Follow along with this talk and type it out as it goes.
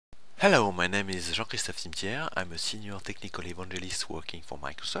Hello, my name is Jean-Christophe Cimetière. I'm a senior technical evangelist working for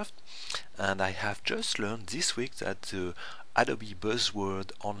Microsoft, and I have just learned this week that the Adobe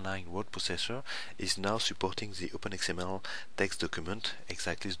Buzzword online word processor is now supporting the Open+XML text document,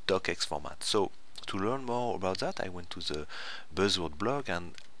 exactly the DOCX format. So, to learn more about that, I went to the Buzzword blog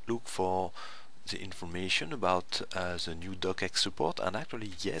and looked for the information about the new DOCX support, and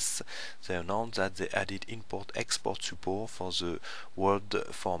actually yes, they announced that they added import-export support for the Word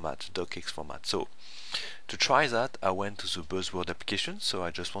format, DOCX format. So to try that, I went to the Buzzword application. So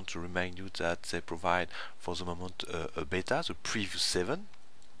I just want to remind you that they provide for the moment a beta, the preview 7.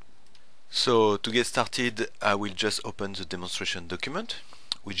 So to get started, I will just open the demonstration document,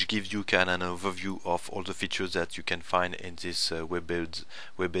 which gives you kind of an overview of all the features that you can find in this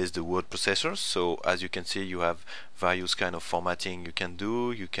web-based word processor. So as you can see, you have various kind of formatting you can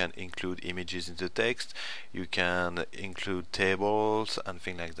do. You can include images in the text, you can include tables and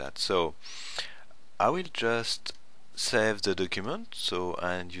things like that. So I will just save the document. So,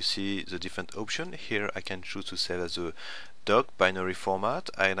 and you see the different options here. I can choose to save as a doc binary format,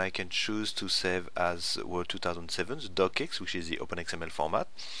 and I can choose to save as Word 2007, the DOCX, which is the Open+XML format.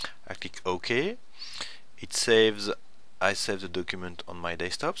 I click OK. It saves. I save the document on my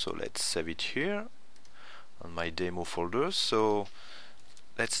desktop, so let's save it here on my demo folder. So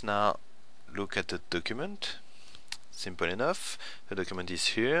let's now look at the document. Simple enough. The document is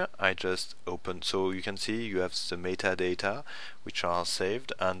here. I just open, so you can see you have the metadata which are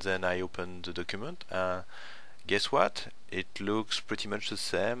saved, and then I open the document. Guess what? It looks pretty much the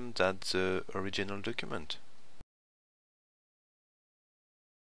same as the original document.